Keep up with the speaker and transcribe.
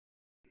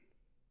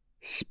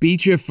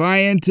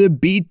Speechifying to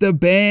beat the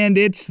band,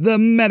 it's the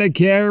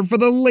Medicare for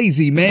the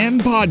Lazy Man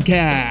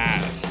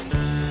podcast.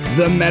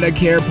 The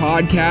Medicare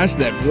podcast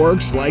that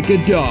works like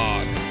a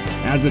dog.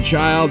 As a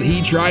child,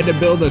 he tried to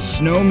build a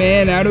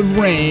snowman out of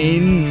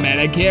rain.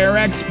 Medicare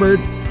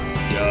expert,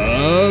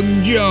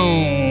 Doug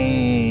Jones.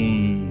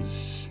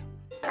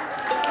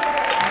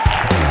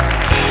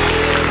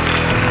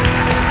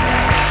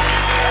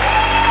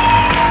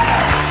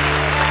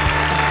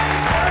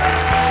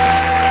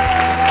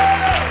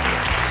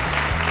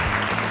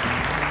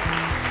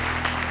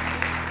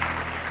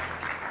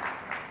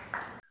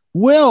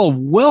 Well,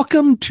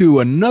 welcome to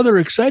another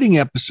exciting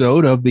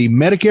episode of the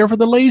Medicare for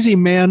the Lazy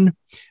Man.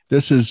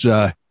 This is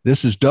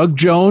Doug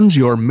Jones,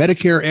 your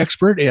Medicare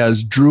expert,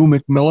 as Drew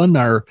McMillan,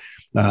 our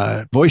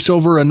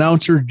voiceover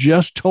announcer,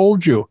 just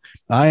told you.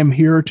 I am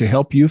here to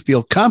help you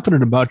feel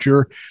confident about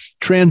your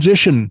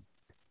transition,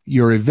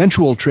 your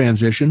eventual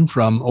transition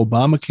from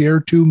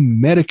Obamacare to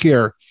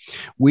Medicare.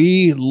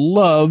 We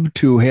love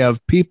to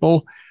have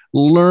people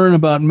learn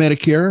about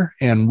Medicare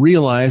and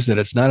realize that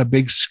it's not a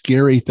big,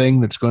 scary thing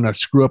that's going to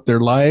screw up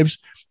their lives.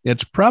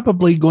 It's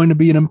probably going to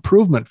be an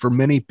improvement for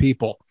many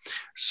people.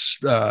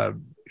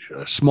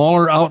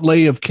 Smaller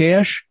outlay of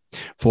cash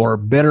for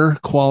better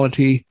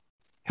quality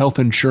health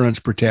insurance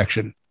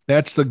protection.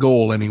 That's the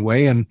goal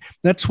anyway, and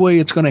that's the way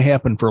it's going to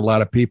happen for a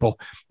lot of people.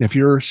 If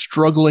you're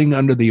struggling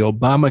under the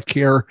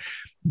Obamacare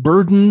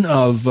burden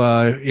of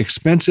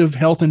expensive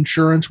health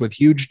insurance with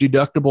huge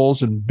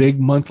deductibles and big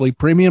monthly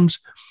premiums,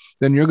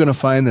 then you're going to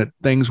find that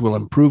things will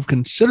improve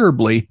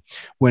considerably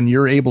when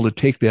you're able to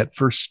take that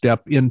first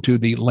step into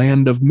the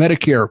land of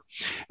Medicare.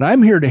 And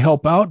I'm here to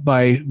help out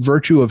by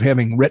virtue of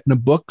having written a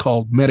book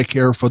called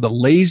Medicare for the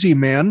Lazy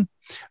Man.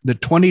 The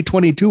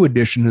 2022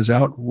 edition is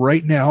out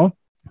right now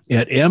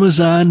at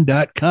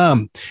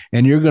Amazon.com.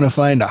 And you're going to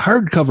find a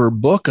hardcover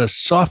book, a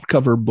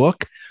softcover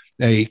book,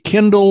 a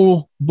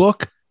Kindle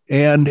book,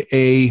 and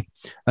an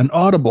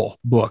Audible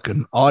book,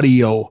 an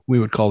audio. We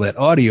would call that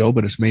audio,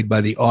 but it's made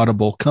by the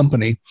Audible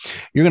company.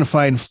 You're going to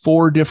find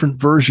 4 different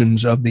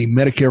versions of the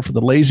Medicare for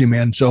the Lazy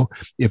Man. So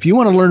if you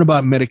want to learn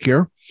about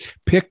Medicare,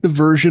 pick the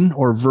version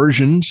or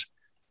versions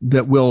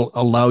that will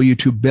allow you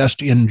to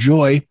best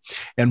enjoy.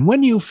 And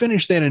when you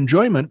finish that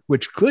enjoyment,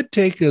 which could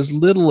take as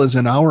little as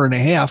an hour and a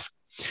half,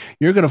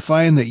 you're going to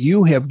find that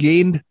you have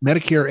gained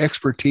Medicare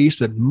expertise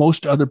that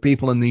most other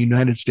people in the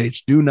United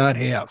States do not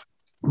have.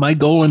 My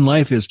goal in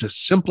life is to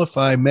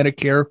simplify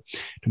Medicare,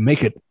 to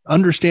make it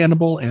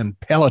understandable and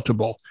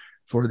palatable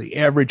for the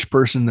average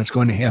person that's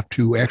going to have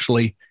to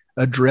actually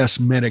address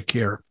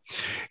Medicare.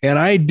 And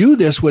I do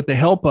this with the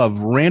help of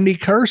Randy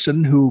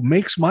Carson, who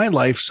makes my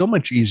life so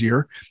much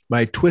easier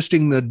by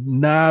twisting the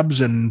knobs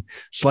and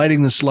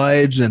sliding the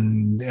slides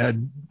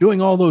and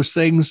doing all those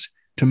things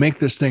to make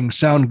this thing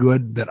sound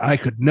good that I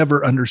could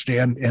never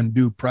understand and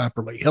do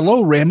properly.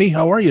 Hello, Randy.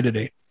 How are you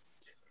today?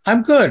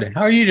 I'm good.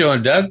 How are you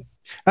doing, Doug?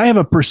 I have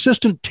a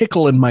persistent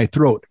tickle in my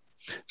throat,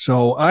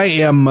 so I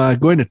am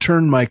going to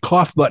turn my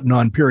cough button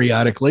on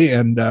periodically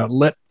and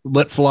let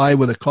fly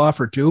with a cough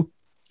or two.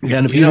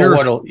 And if you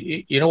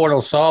know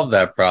what'll solve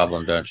that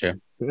problem, don't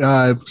you?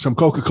 Some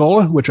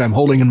Coca-Cola, which I'm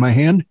holding in my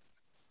hand.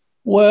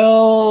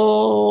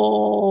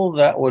 Well,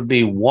 that would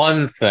be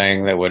one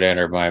thing that would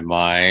enter my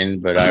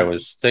mind, but I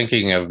was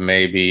thinking of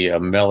maybe a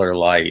Miller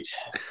Lite.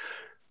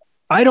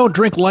 I don't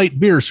drink light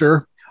beer,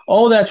 sir.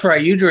 Oh, that's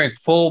right. You drink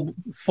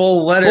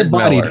full-leaded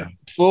Miller.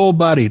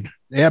 Full-bodied.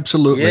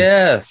 Absolutely.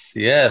 Yes.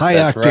 High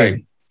that's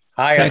octane.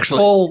 Right.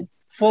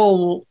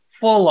 Full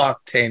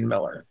octane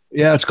Miller.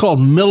 Yeah, it's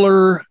called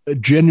Miller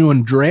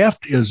Genuine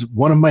Draft is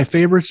one of my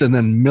favorites, and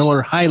then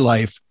Miller High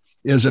Life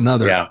is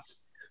another.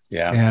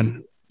 Yeah.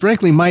 And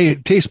frankly, my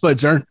taste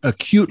buds aren't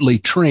acutely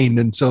trained,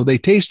 and so they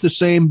taste the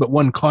same, but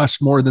one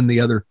costs more than the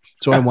other.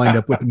 So I wind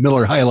up with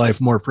Miller High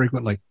Life more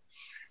frequently.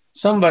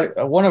 One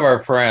of our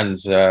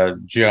friends,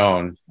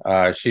 Joan,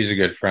 she's a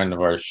good friend of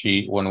ours.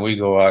 When we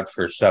go out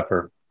for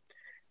supper,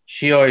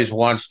 she always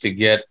wants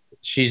to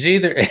she's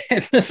either,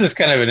 this is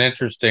kind of an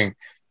interesting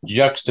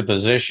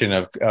juxtaposition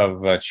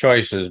of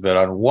choices, but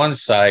on one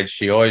side,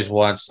 she always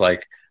wants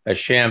like a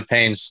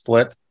champagne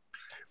split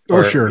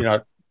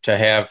to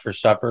have for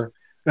supper.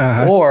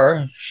 Uh-huh.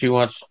 Or she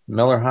wants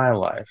Miller High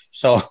Life.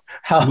 So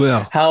how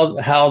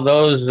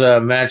those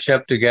match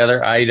up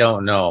together, I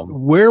don't know.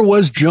 Where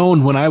was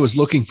Joan when I was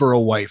looking for a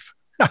wife?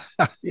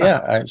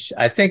 Yeah,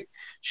 I think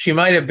she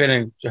might have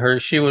been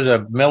she was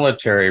a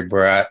military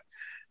brat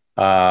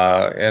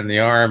in the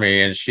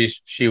Army, and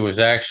she was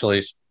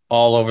actually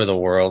all over the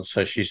world.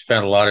 So she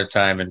spent a lot of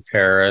time in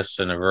Paris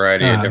and a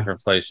variety of different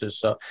places.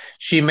 So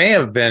she may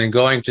have been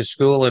going to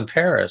school in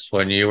Paris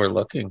when you were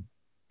looking.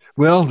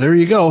 Well, there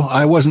you go.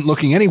 I wasn't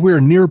looking anywhere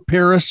near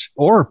Paris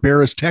or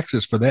Paris,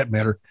 Texas, for that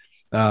matter.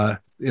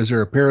 Is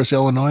there a Paris,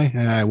 Illinois?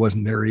 I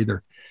wasn't there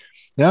either.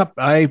 Yep,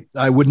 I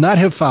would not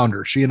have found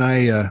her. She and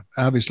I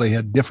obviously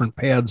had different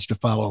paths to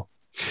follow.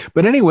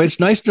 But anyway, it's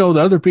nice to know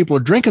that other people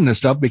are drinking this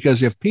stuff,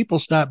 because if people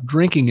stop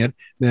drinking it,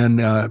 then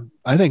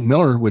I think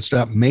Miller would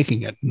stop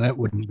making it, and that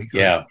wouldn't be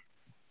good.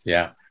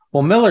 Yeah.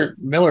 Well,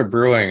 Miller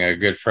Brewing, a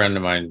good friend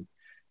of mine,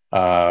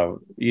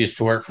 used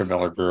to work for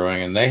Miller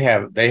Brewing, and they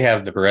have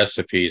the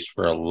recipes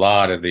for a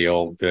lot of the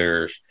old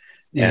beers.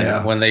 And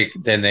Yeah. when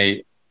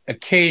they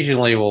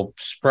occasionally will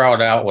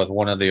sprout out with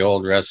one of the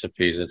old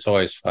recipes, it's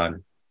always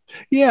fun.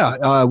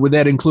 Yeah. Would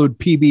that include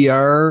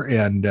PBR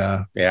and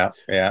Yeah.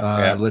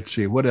 let's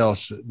see what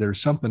else?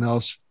 There's something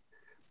else.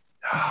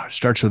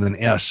 Starts with an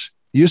S.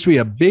 It used to be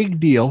a big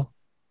deal.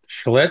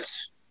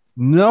 Schlitz.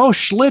 No,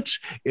 Schlitz.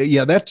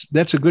 Yeah,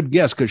 that's a good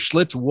guess because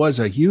Schlitz was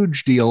a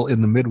huge deal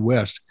in the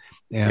Midwest,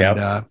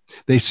 and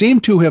they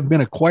seem to have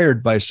been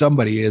acquired by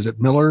somebody. Is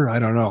it Miller? I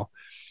don't know.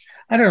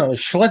 I don't know.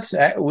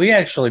 Schlitz. We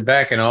actually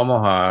back in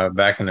Omaha,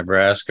 back in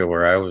Nebraska,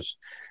 where I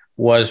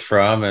was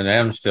from and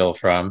am still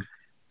from.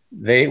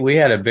 We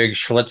had a big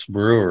Schlitz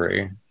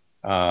brewery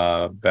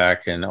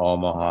back in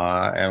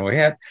Omaha, and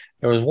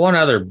there was one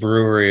other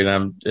brewery,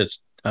 and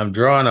I'm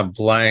drawing a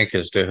blank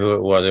as to who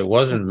it was. It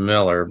wasn't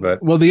Miller,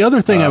 but Well, the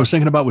other thing I was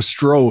thinking about was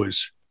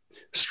Stroh's.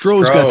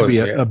 Stroh's got to be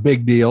a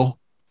big deal.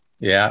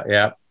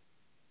 Yeah.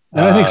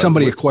 And I think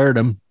somebody acquired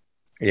them.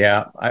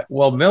 Yeah.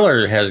 Well,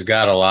 Miller has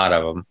got a lot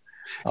of them.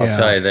 I'll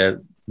tell you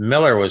that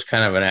Miller was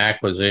kind of an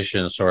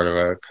acquisition sort of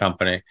a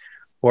company,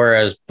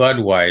 whereas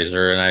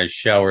Budweiser, and I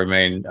shall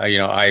remain,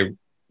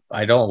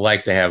 I don't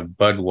like to have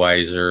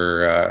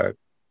Budweiser,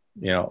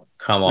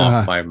 come out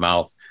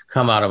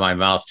of my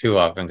mouth too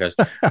often, because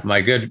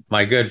my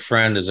good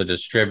friend is a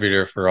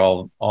distributor for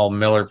all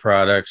Miller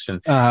products and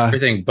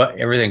everything but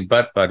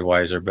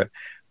Budweiser. But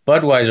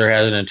Budweiser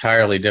has an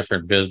entirely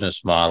different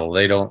business model.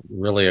 They don't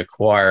really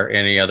acquire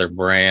any other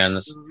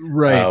brands,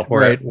 right?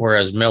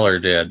 Whereas Miller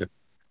did.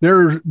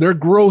 Their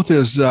growth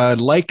is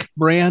like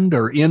brand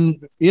or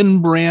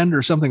in brand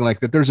or something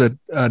like that. There's an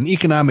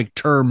economic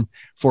term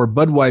for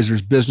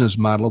Budweiser's business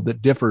model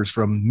that differs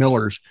from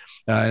Miller's.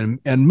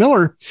 And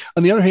Miller,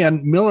 on the other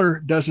hand,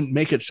 Miller doesn't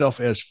make itself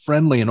as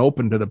friendly and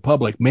open to the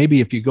public. Maybe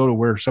if you go to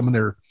where some of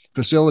their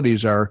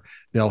facilities are,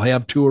 they'll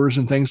have tours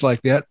and things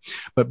like that.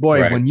 But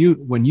boy, right. when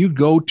you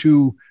go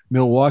to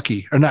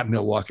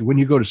when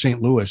you go to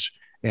St. Louis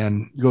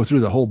and go through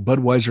the whole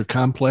Budweiser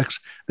complex,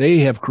 they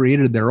have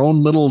created their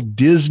own little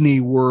Disney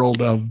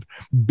world of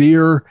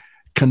beer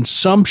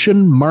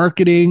consumption,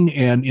 marketing,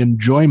 and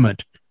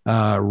enjoyment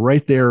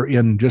right there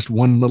in just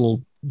one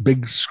little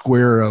big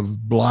square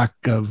of block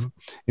of,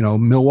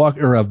 Milwaukee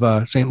or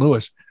of St.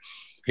 Louis.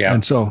 Yeah.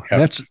 And so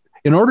that's,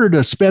 in order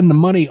to spend the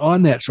money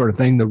on that sort of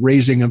thing, the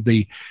raising of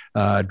the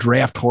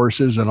draft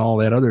horses and all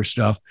that other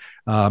stuff,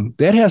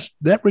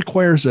 that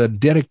requires a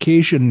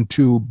dedication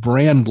to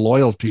brand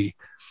loyalty.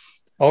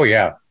 Oh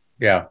yeah,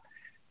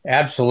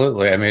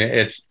 absolutely. I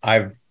mean,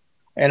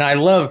 I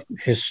love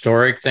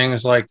historic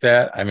things like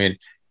that. I mean,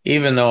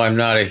 even though I'm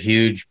not a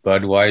huge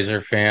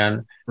Budweiser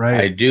fan,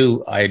 right? I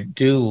do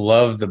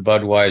love the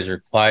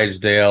Budweiser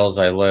Clydesdales.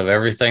 I love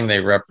everything they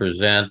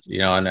represent.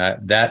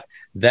 And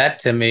that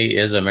to me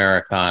is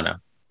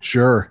Americana.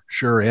 Sure,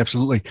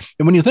 absolutely.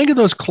 And when you think of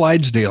those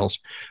Clydesdales,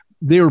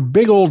 they were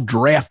big old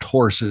draft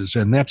horses,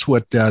 and that's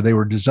what they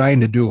were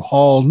designed to do,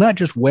 haul not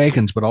just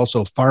wagons, but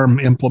also farm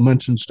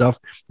implements and stuff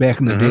back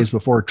in the days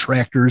before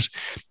tractors.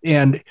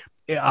 And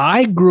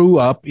I grew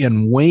up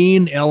in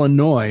Wayne,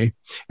 Illinois,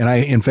 and I,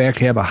 in fact,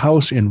 have a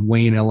house in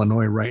Wayne,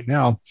 Illinois right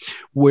now,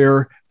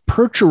 where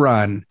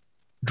Percheron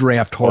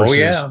draft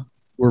horses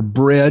were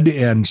bred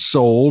and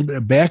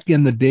sold back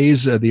in the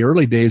days, the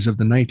early days of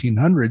the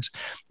 1900s.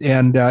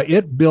 And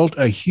it built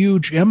a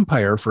huge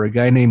empire for a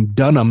guy named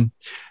Dunham.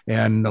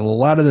 And a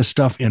lot of the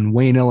stuff in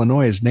Wayne,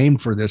 Illinois is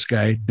named for this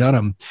guy,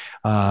 Dunham.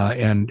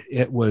 And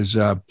it was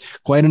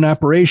quite an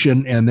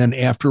operation. And then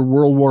after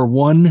World War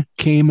I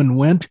came and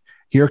went,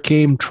 here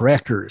came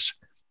tractors.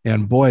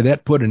 And boy,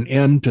 that put an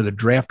end to the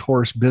draft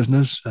horse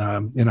business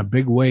in a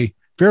big way,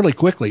 fairly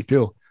quickly,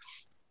 too.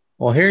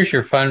 Well, here's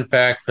your fun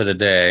fact for the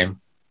day.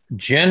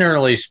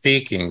 Generally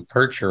speaking,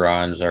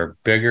 Percherons are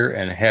bigger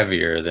and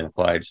heavier than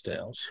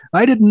Clydesdales.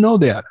 I didn't know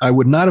that. I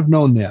would not have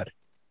known that.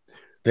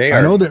 They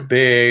are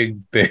big.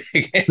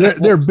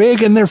 They're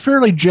big and they're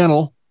fairly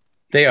gentle.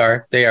 They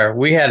are.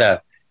 We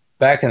had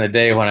back in the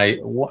day when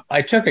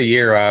I took a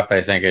year off,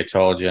 I think I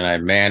told you, and I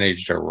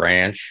managed a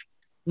ranch.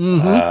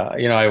 Mm-hmm.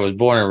 I was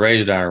born and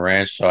raised on a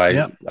ranch, so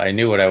I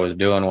knew what I was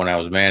doing when I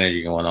was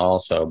managing one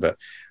also. But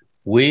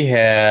we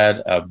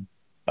had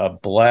a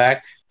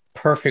black,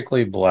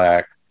 perfectly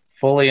black,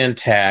 fully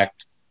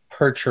intact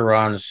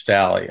Percheron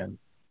stallion.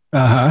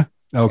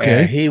 Okay.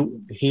 And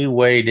he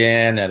weighed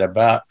in at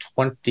about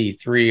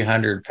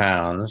 2,300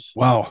 pounds.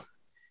 Wow.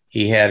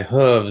 He had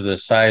hooves the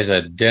size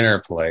of dinner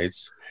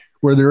plates.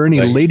 Were there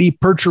any lady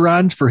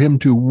Percherons for him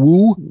to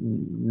woo?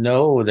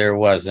 No, there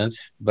wasn't,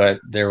 but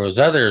there was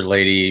other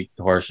lady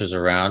horses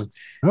around.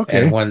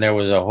 Okay. And when there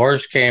was a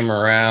horse came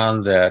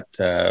around that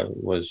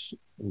was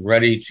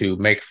ready to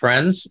make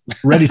friends,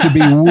 ready to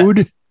be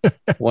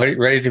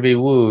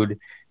wooed,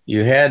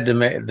 you had to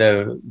make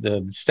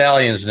the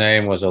stallion's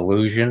name was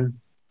Illusion,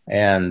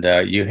 And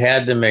you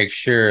had to make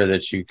sure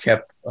that you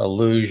kept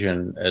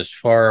Illusion as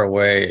far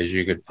away as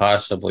you could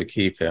possibly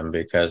keep him,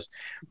 because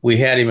we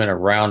had him in a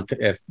round.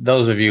 If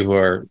those of you who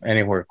are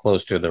anywhere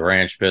close to the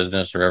ranch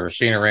business or ever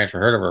seen a ranch or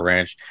heard of a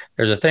ranch,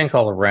 there's a thing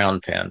called a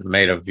round pen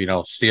made of,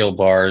 steel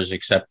bars,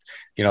 except,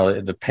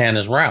 the pen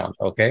is round.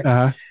 Okay.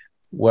 Uh-huh.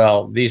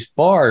 Well, these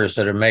bars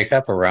that make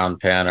up a round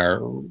pen are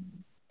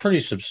pretty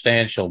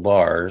substantial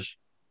bars.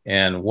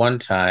 And one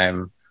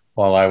time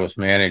while I was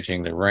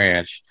managing the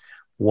ranch,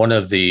 one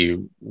of the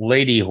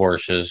lady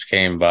horses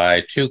came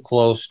by too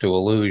close to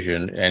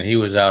Illusion, and he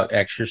was out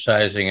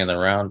exercising in the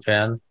round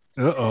pen.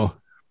 Uh-oh.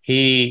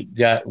 He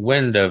got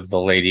wind of the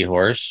lady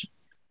horse,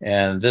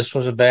 and this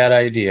was a bad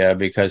idea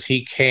because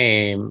he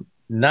came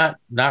not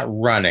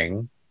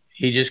running.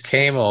 He just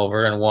came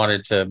over and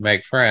wanted to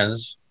make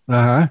friends.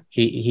 Uh-huh.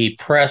 He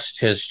pressed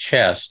his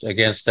chest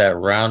against that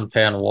round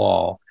pen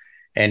wall,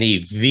 and he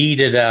V'd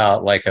it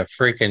out like a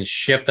freaking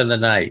ship in the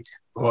night.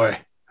 Boy,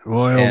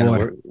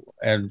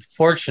 and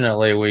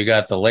fortunately, we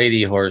got the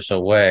lady horse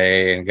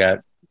away and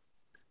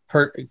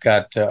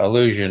got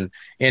Illusion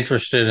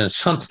interested in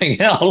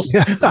something else.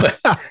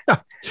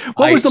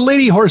 What was the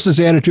lady horse's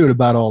attitude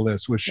about all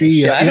this? Was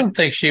she? I don't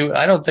think she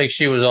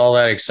was all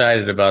that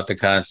excited about the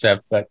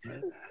concept. But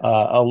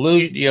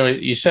Illusion,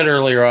 you said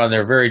earlier on,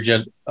 they're very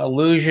gentle.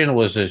 Illusion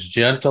was as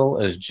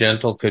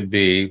gentle could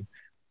be.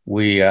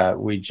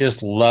 We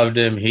just loved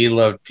him. He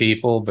loved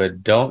people,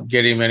 but don't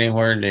get him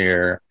anywhere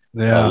near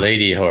a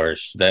lady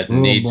horse that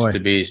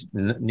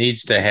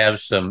needs to have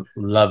some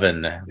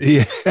loving.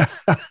 Yeah.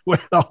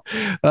 Well,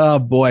 oh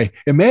boy.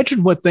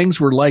 Imagine what things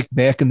were like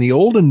back in the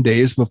olden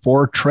days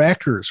before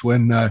tractors,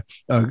 when a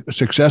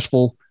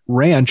successful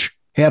ranch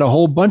had a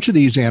whole bunch of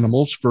these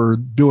animals for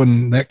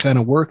doing that kind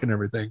of work and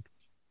everything.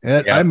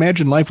 I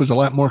imagine life was a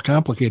lot more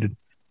complicated.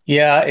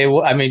 Yeah.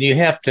 You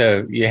have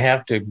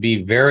to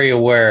be very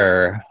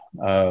aware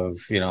of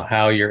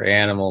how your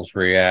animals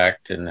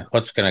react and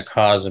what's going to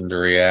cause them to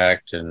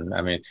react. And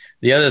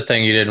the other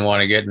thing you didn't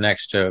want to get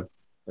next to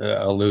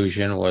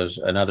Illusion was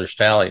another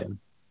stallion.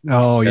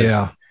 Oh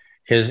yeah.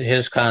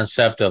 His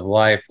concept of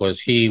life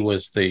was he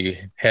was the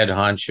head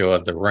honcho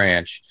of the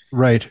ranch,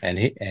 right? And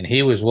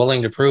he was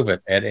willing to prove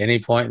it at any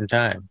point in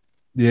time.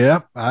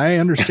 Yeah, I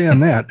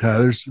understand that.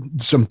 There's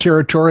some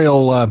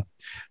territorial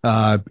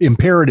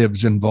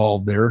imperatives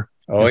involved there.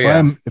 Oh,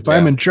 if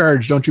I'm in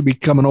charge, don't you be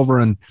coming over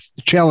and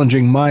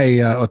challenging my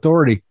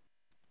authority.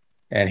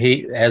 And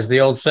he, as the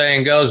old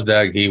saying goes,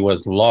 Doug, he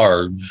was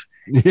large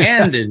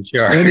and in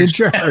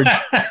charge.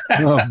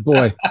 Oh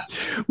boy.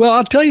 Well,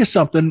 I'll tell you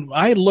something.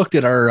 I looked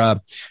at our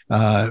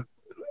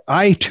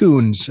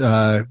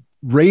iTunes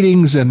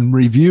ratings and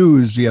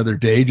reviews the other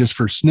day just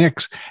for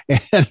snicks,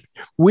 and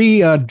we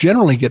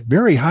generally get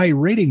very high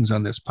ratings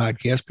on this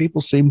podcast.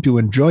 People seem to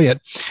enjoy it,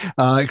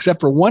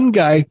 except for one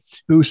guy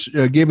who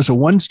gave us a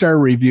 1-star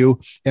review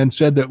and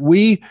said that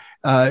we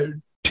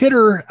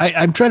titter.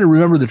 I'm trying to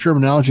remember the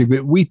terminology,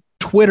 but we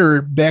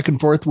Twitter back and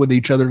forth with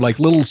each other like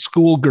little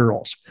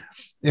schoolgirls.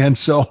 And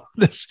so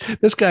this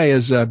guy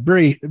is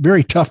very,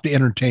 very tough to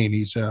entertain.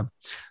 He's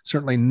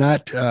certainly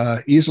not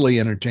easily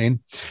entertained.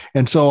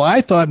 And so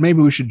I thought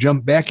maybe we should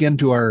jump back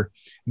into our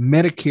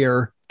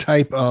Medicare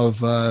type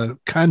of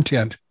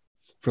content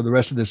for the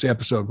rest of this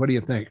episode. What do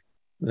you think?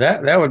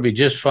 That would be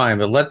just fine.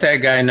 But let that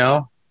guy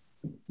know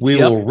we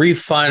will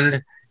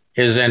refund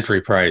his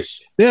entry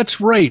price. That's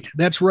right.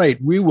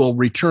 We will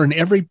return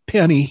every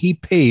penny he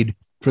paid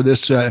for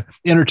this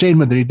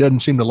entertainment that he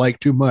doesn't seem to like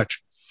too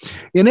much.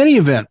 In any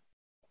event,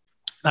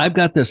 I've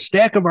got this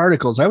stack of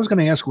articles. I was going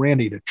to ask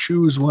Randy to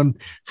choose one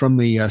from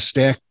the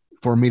stack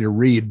for me to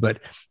read, but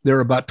there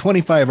are about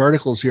 25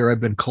 articles here I've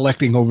been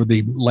collecting over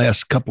the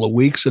last couple of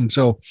weeks. And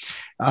so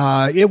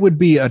it would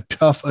be a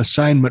tough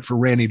assignment for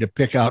Randy to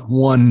pick out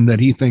one that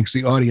he thinks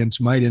the audience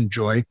might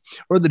enjoy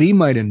or that he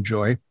might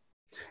enjoy.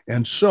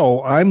 And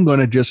so I'm going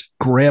to just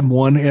grab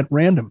one at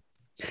random.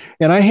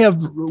 And I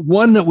have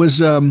one that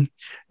was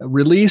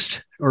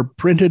released or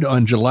printed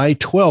on July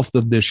 12th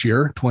of this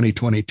year,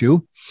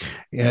 2022.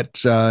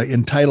 It's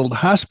entitled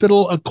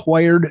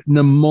Hospital-Acquired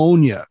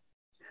Pneumonia.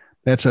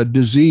 That's a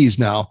disease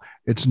now.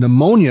 It's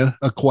pneumonia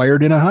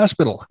acquired in a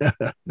hospital,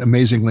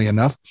 amazingly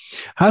enough.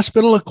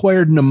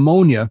 Hospital-acquired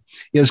pneumonia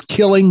is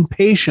killing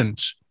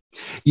patients,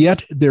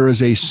 yet there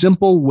is a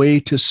simple way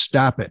to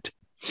stop it.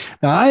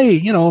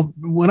 Now,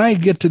 when I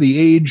get to the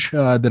age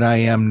that I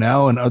am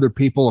now and other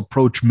people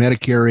approach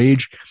Medicare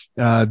age,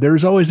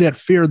 there's always that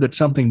fear that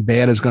something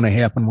bad is going to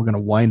happen. We're going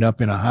to wind up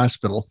in a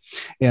hospital.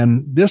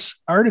 And this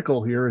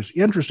article here is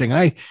interesting.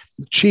 I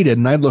cheated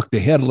and I looked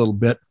ahead a little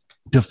bit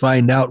to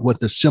find out what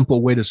the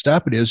simple way to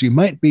stop it is. You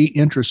might be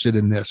interested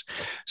in this.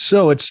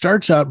 So it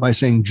starts out by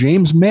saying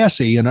James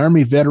Massey, an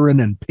Army veteran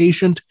and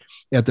patient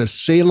at the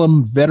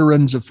Salem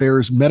Veterans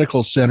Affairs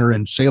Medical Center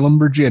in Salem,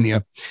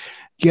 Virginia,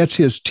 gets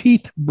his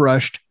teeth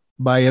brushed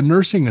by a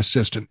nursing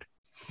assistant.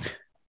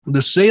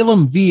 The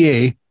Salem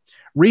VA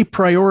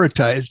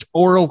reprioritized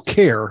oral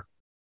care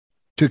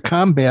to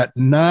combat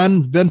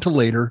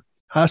non-ventilator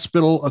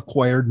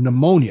hospital-acquired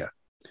pneumonia.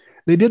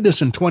 They did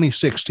this in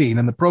 2016,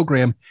 and the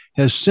program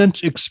has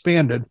since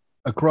expanded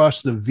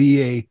across the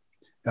VA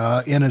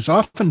and is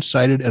often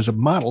cited as a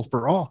model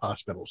for all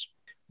hospitals.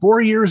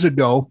 4 years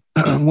ago,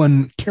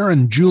 when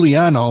Karen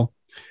Giuliano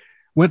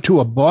went to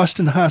a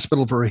Boston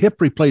hospital for a hip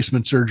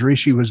replacement surgery,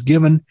 she was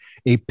given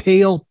a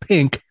pale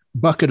pink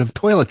bucket of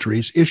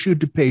toiletries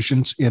issued to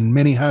patients in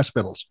many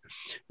hospitals.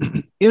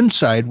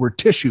 Inside were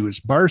tissues,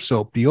 bar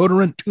soap,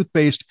 deodorant,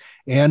 toothpaste,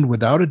 and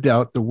without a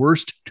doubt, the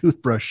worst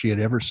toothbrush she had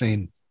ever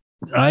seen.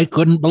 I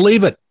couldn't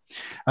believe it.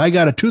 I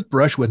got a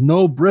toothbrush with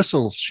no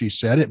bristles, she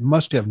said. It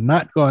must have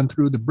not gone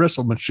through the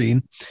bristle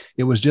machine.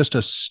 It was just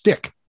a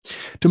stick.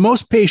 To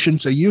most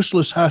patients, a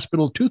useless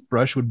hospital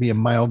toothbrush would be a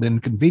mild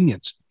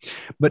inconvenience.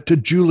 But to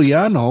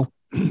Giuliano,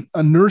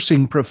 a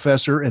nursing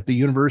professor at the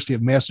University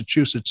of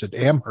Massachusetts at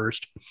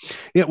Amherst,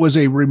 it was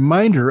a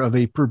reminder of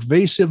a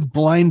pervasive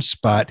blind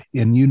spot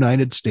in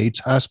United States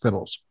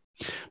hospitals: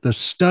 the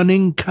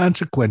stunning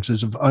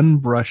consequences of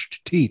unbrushed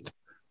teeth.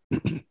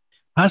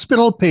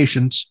 Hospital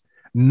patients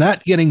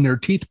not getting their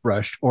teeth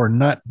brushed or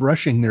not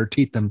brushing their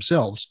teeth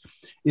themselves,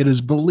 it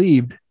is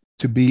believed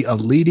to be a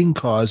leading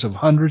cause of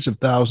hundreds of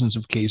thousands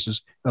of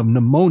cases of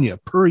pneumonia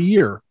per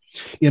year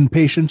in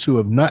patients who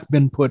have not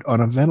been put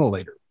on a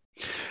ventilator.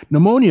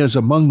 Pneumonia is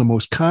among the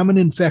most common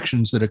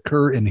infections that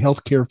occur in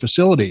healthcare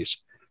facilities,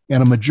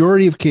 and a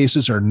majority of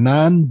cases are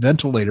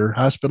non-ventilator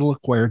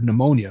hospital-acquired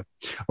pneumonia,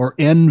 or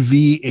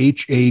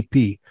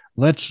NVHAP.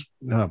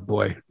 Oh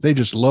boy, they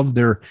just love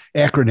their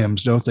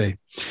acronyms, don't they?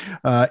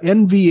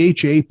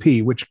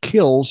 NVHAP, which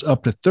kills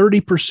up to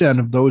 30%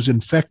 of those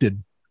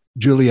infected,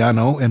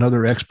 Giuliano and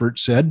other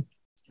experts said.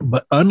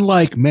 But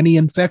unlike many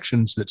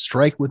infections that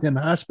strike within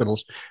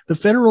hospitals, the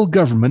federal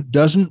government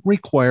doesn't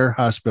require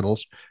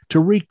hospitals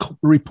to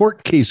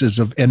report cases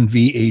of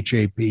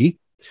NVHAP,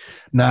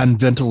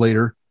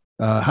 non-ventilator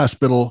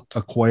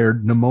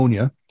hospital-acquired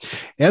pneumonia.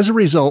 As a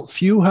result,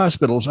 few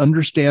hospitals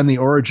understand the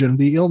origin of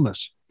the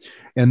illness,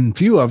 and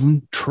few of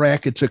them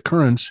track its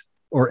occurrence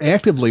or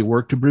actively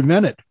work to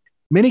prevent it.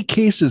 Many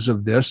cases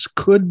of this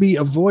could be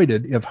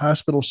avoided if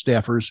hospital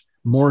staffers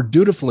more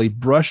dutifully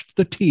brushed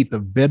the teeth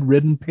of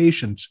bedridden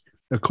patients,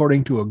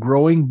 according to a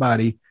growing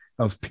body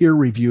of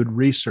peer-reviewed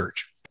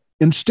research.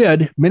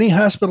 Instead, many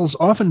hospitals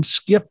often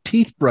skip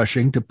teeth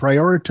brushing to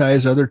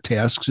prioritize other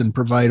tasks and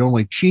provide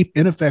only cheap,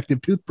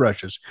 ineffective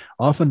toothbrushes,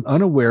 often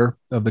unaware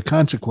of the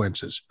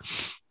consequences.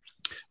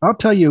 I'll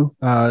tell you,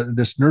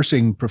 this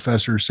nursing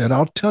professor said,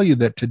 I'll tell you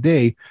that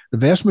today, the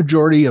vast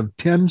majority of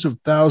tens of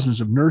thousands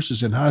of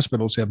nurses in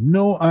hospitals have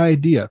no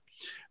idea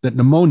that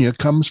pneumonia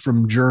comes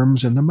from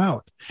germs in the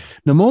mouth.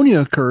 Pneumonia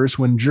occurs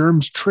when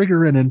germs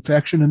trigger an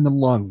infection in the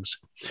lungs.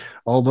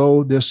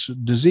 Although this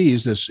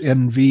disease, this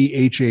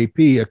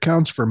NVHAP,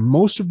 accounts for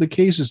most of the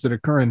cases that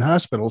occur in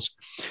hospitals,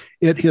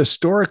 it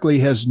historically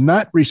has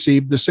not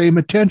received the same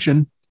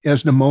attention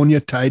as pneumonia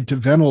tied to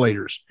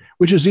ventilators,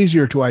 which is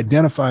easier to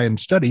identify and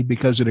study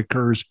because it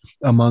occurs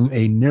among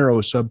a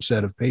narrow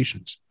subset of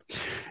patients.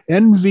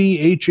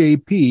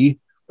 NVHAP,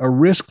 a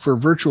risk for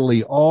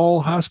virtually all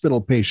hospital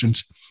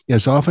patients,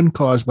 is often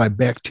caused by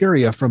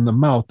bacteria from the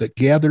mouth that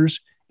gathers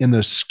in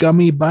the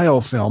scummy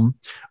biofilm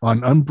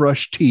on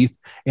unbrushed teeth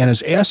and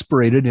is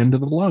aspirated into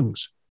the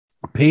lungs.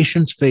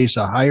 Patients face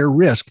a higher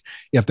risk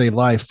if they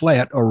lie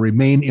flat or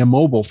remain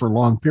immobile for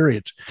long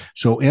periods.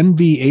 So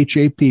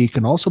NVHAP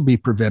can also be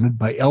prevented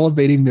by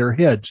elevating their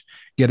heads,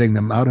 getting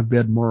them out of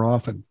bed more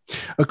often.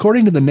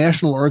 According to the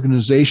National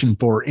Organization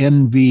for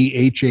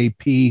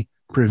NVHAP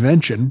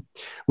Prevention,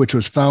 which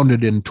was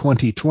founded in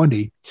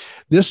 2020,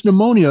 this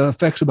pneumonia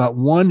affects about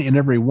 1 in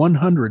every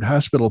 100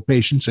 hospital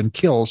patients and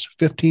kills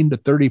 15 to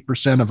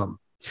 30% of them.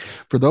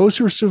 For those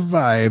who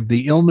survive,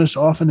 the illness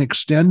often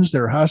extends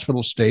their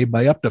hospital stay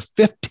by up to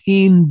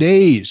 15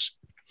 days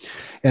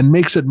and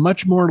makes it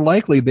much more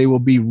likely they will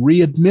be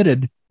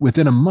readmitted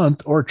within a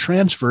month or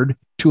transferred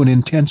to an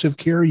intensive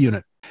care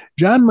unit.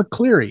 John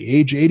McCleary,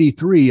 age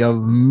 83, of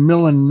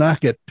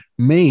Millinocket,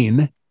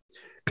 Maine,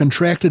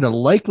 contracted a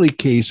likely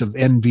case of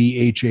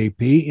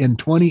NVHAP in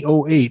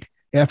 2008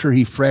 after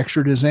he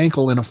fractured his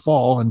ankle in a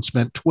fall and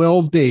spent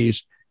 12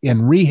 days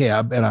in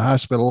rehab at a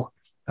hospital,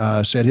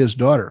 said his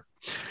daughter.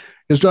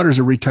 His daughter's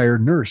a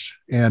retired nurse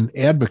and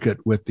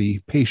advocate with the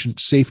Patient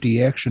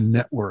Safety Action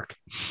Network.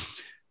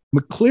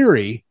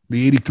 McCleary,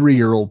 the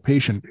 83-year-old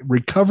patient,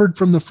 recovered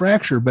from the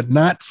fracture, but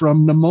not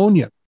from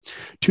pneumonia.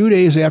 2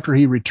 days after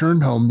he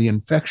returned home, the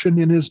infection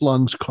in his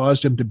lungs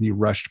caused him to be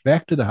rushed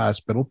back to the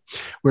hospital,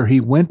 where he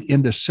went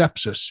into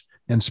sepsis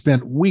and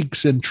spent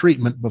weeks in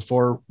treatment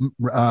before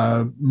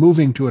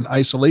moving to an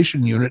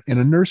isolation unit in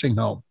a nursing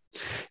home.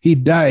 He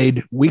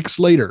died weeks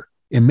later,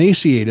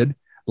 emaciated,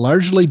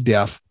 largely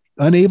deaf,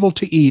 unable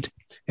to eat,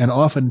 and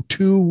often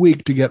too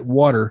weak to get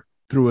water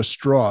through a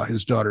straw,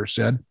 his daughter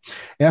said.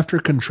 After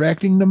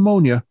contracting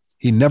pneumonia,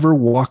 he never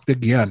walked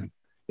again.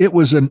 It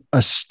was an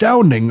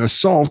astounding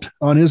assault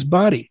on his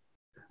body,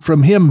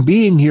 from him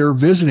being here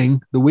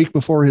visiting the week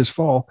before his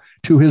fall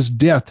to his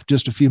death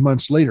just a few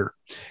months later,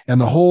 and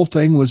the whole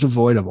thing was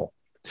avoidable.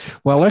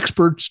 While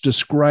experts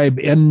describe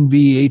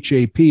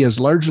NVHAP as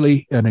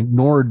largely an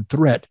ignored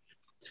threat,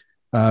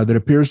 that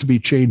appears to be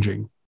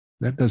changing.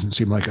 That doesn't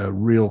seem like a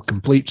real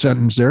complete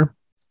sentence there.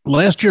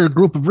 Last year, a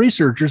group of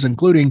researchers,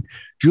 including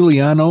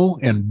Giuliano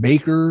and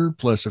Baker,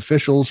 plus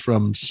officials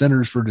from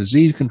Centers for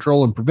Disease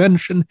Control and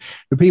Prevention,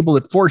 the people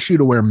that force you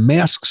to wear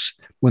masks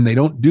when they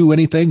don't do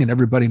anything and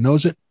everybody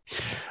knows it,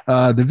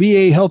 the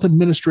VA Health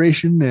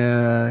Administration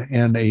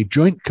and a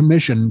joint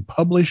commission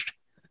published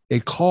a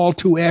call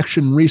to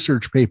action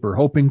research paper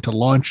hoping to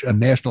launch a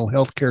national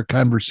healthcare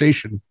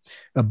conversation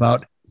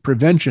about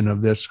prevention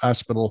of this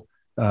hospital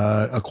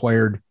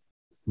acquired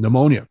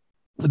pneumonia.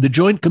 The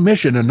Joint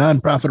Commission, a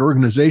nonprofit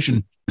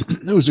organization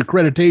whose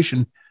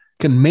accreditation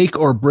can make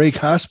or break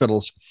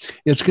hospitals,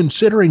 is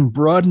considering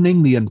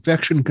broadening the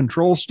infection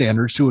control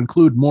standards to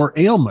include more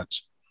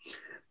ailments,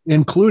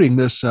 including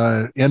this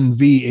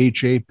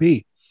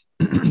NVHAP.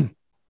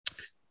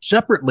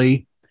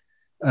 Separately,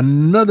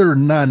 another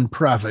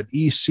nonprofit,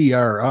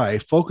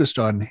 ECRI, focused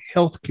on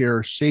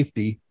healthcare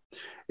safety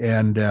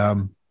and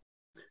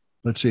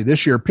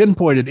this year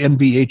pinpointed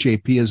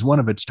NVHAP as one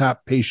of its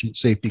top patient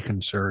safety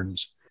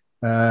concerns.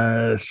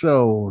 They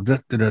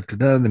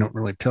don't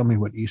really tell me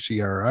what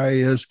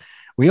ECRI is.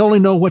 We only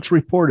know what's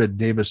reported,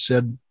 Davis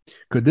said.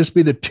 Could this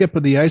be the tip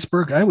of the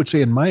iceberg? I would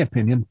say, in my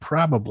opinion,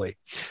 probably.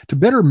 To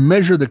better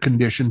measure the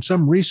condition,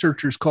 some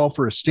researchers call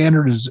for a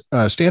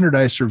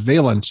standardized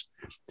surveillance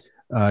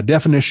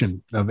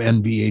definition of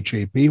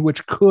NVHAP,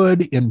 which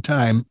could, in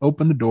time,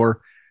 open the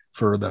door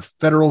for the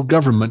federal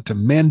government to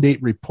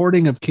mandate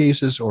reporting of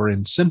cases or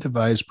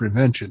incentivize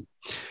prevention.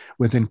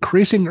 With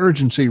increasing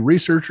urgency,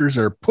 researchers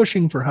are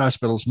pushing for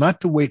hospitals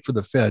not to wait for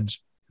the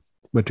feds,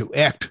 but to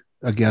act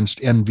against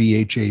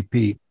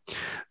NVHAP.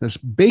 Ms.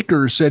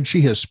 Baker said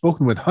she has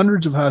spoken with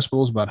hundreds of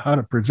hospitals about how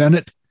to prevent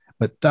it,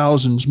 but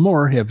thousands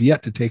more have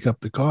yet to take up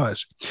the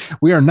cause.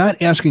 We are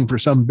not asking for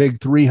some big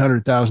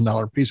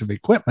 $300,000 piece of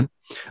equipment.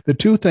 The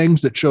two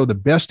things that show the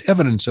best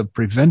evidence of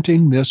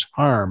preventing this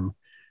harm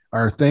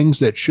are things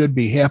that should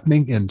be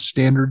happening in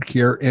standard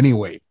care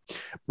anyway.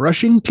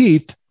 Brushing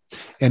teeth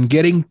and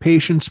getting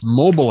patients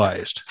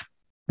mobilized.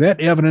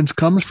 That evidence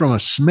comes from a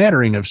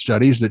smattering of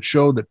studies that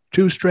show that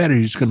two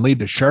strategies can lead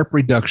to sharp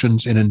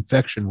reductions in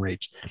infection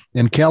rates.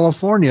 In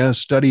California, a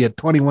study at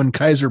 21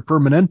 Kaiser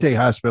Permanente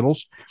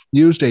hospitals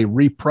used a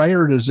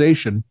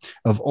reprioritization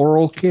of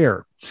oral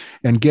care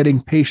and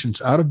getting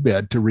patients out of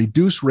bed to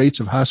reduce rates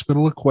of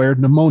hospital-acquired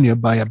pneumonia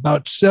by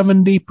about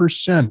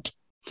 70%.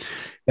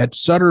 At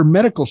Sutter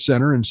Medical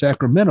Center in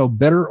Sacramento,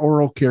 better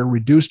oral care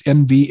reduced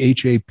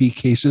NVHAP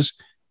cases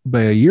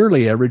by a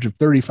yearly average of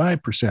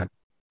 35%.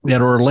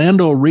 At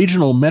Orlando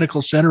Regional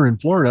Medical Center in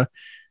Florida,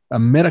 a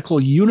medical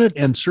unit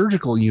and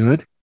surgical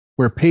unit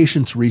where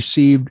patients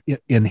received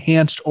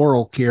enhanced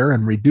oral care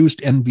and reduced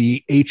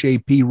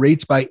NVHAP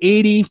rates by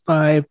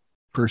 85%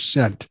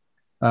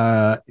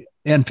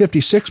 and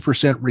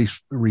 56%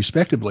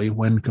 respectively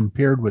when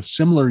compared with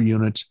similar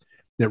units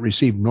that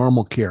received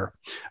normal care.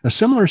 A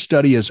similar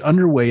study is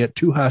underway at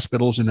two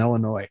hospitals in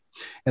Illinois,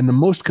 and the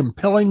most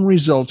compelling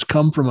results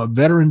come from a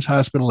veterans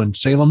hospital in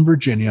Salem,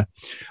 Virginia,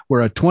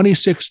 where a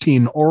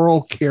 2016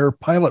 oral care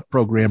pilot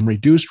program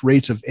reduced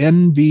rates of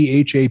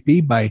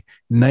NVHAP by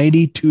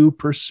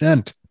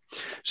 92%,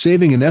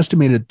 saving an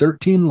estimated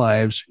 13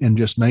 lives in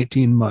just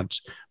 19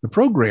 months. The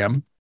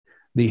program,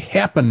 the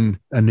HAPPEN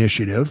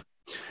initiative,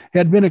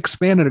 had been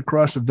expanded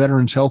across the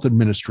Veterans Health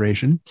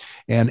Administration,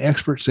 and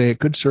experts say it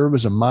could serve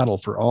as a model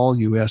for all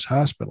U.S.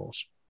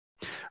 hospitals.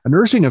 A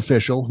nursing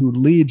official who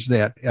leads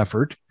that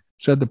effort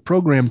said the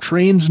program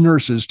trains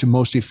nurses to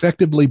most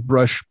effectively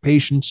brush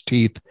patients'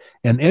 teeth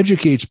and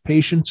educates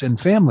patients and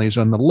families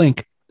on the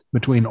link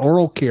between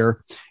oral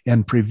care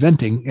and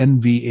preventing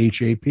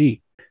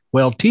NVHAP.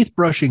 While teeth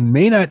brushing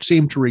may not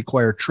seem to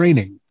require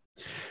training,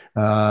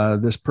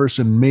 this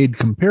person made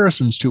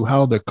comparisons to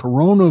how the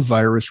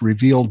coronavirus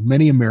revealed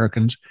many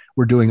Americans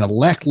were doing a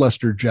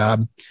lackluster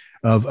job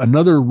of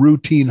another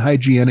routine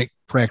hygienic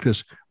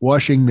practice,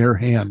 washing their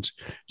hands.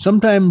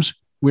 Sometimes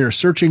we are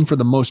searching for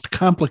the most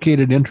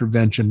complicated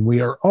intervention.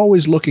 We are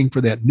always looking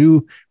for that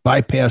new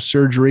bypass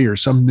surgery or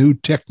some new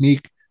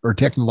technique or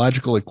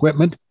technological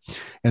equipment.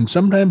 And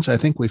sometimes I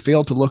think we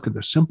fail to look at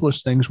the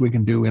simplest things we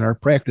can do in our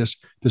practice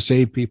to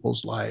save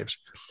people's lives.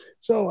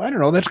 So I don't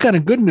know, that's kind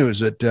of good news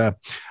that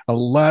a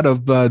lot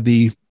of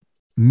the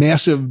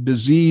massive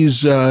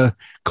disease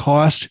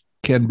cost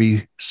can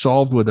be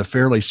solved with a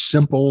fairly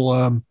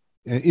simple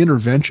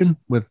intervention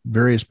with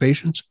various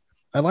patients.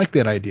 I like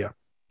that idea.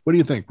 What do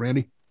you think,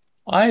 Randy?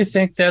 I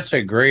think that's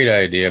a great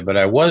idea, but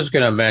I was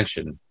going to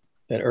mention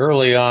that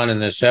early on in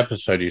this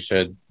episode, you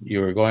said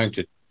you were going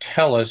to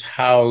tell us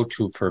how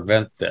to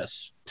prevent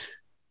this.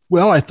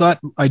 Well, I thought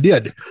I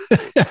did.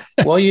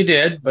 Well, you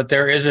did, but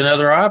there is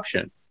another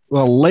option.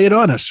 Well, lay it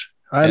on us.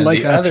 I and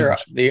like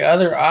options. The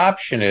other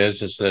option is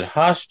that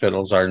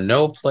hospitals are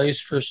no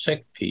place for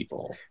sick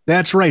people.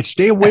 That's right.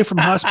 Stay away from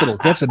hospitals.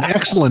 That's an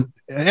excellent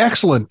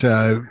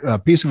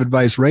piece of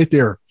advice right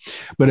there.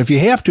 But if you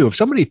have to, if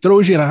somebody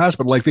throws you in a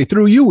hospital like they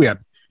threw you in,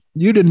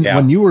 You didn't, Yeah.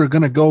 when you were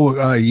going to go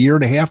a year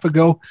and a half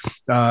ago,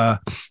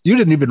 you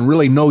didn't even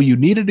really know you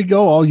needed to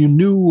go. All you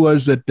knew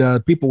was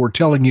that people were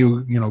telling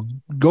you,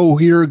 go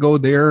here, go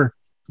there,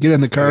 get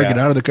in the car, get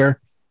Yeah. out of the car.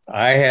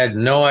 I had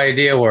no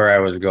idea where I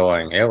was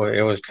going.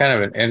 It was kind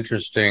of an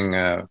interesting,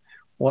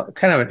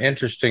 kind of an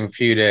interesting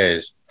few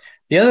days.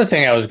 The other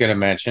thing I was going to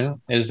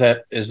mention is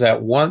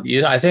that one.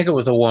 I think it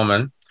was a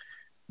woman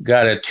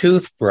got a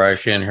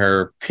toothbrush in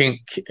her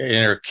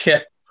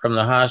kit from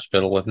the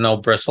hospital with no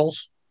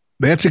bristles.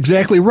 That's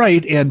exactly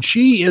right. And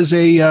she is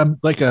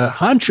like a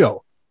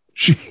honcho.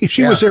 She was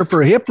Yeah. there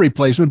for a hip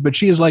replacement, but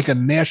she is like a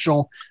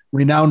national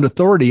renowned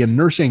authority in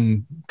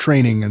nursing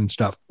training and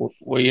stuff.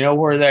 Well, you know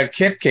where that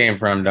kit came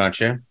from, don't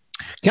you?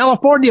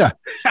 California.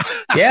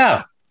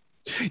 Yeah.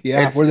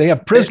 Yeah, where they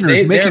have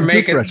prisoners making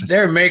toothbrushes.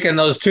 They're making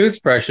those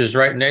toothbrushes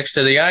right next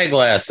to the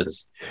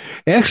eyeglasses.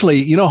 Actually,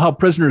 you know how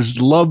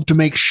prisoners love to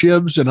make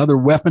shivs and other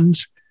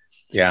weapons?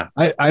 Yeah.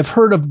 I've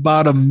heard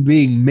about them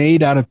being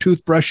made out of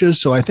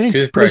toothbrushes. So I think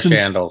Toothbrush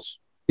handles.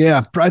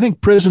 Yeah, I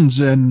think prisons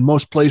in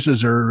most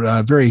places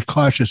are very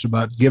cautious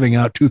about giving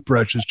out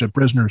toothbrushes to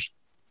prisoners.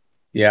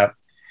 Yeah.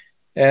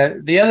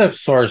 The other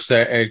source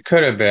that it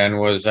could have been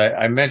was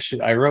I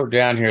wrote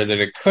down here that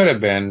it could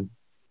have been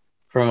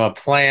from a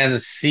Plan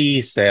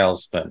C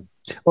salesman.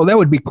 Well, that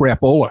would be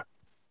crapola.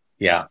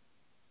 Yeah.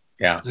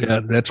 Yeah.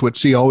 Yeah, that's what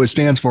C always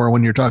stands for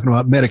when you're talking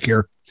about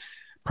Medicare.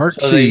 Part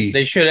So C.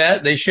 they should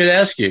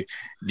ask you,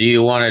 do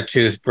you want a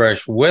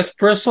toothbrush with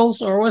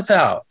bristles or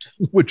without?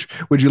 Which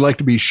would you like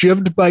to be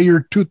shivved by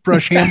your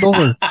toothbrush handle?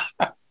 Or?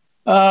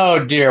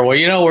 Oh dear.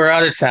 Well, we're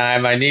out of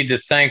time. I need to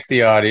thank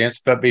the audience,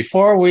 but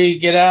before we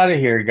get out of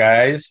here,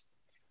 guys,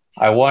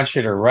 I want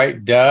you to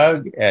write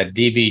Doug at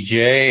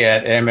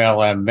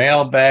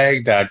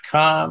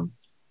dbj@mlmmailbag.com.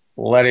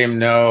 Let him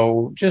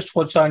know just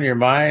what's on your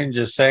mind.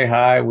 Just say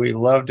hi. We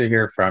love to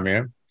hear from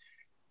you.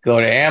 Go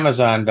to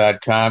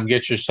amazon.com,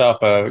 get yourself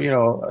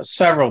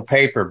several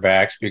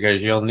paperbacks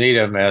because you'll need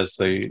them as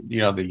the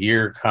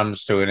year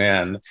comes to an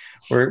end.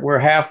 We're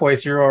halfway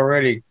through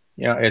already.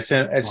 It's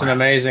an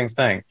amazing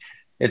thing.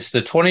 It's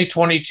the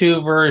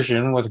 2022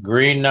 version with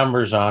green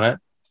numbers on it.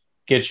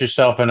 Get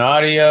yourself an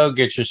audio,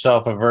 get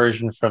yourself a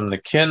version from the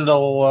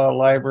Kindle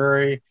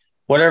library,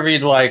 whatever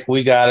you'd like,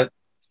 we got it.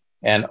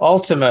 And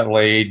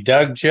ultimately,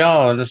 Doug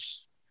Jones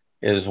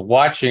is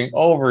watching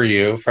over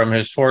you from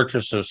his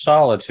fortress of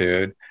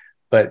solitude.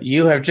 But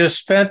you have just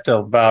spent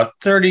about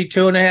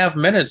 32 and a half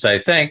minutes, I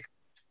think,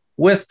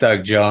 with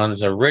Doug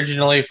Jones,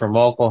 originally from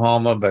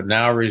Oklahoma, but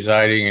now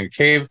residing in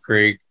Cave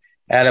Creek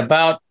at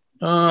about,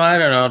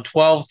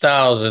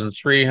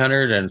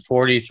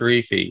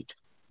 12,343 feet.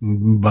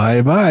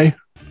 Bye-bye.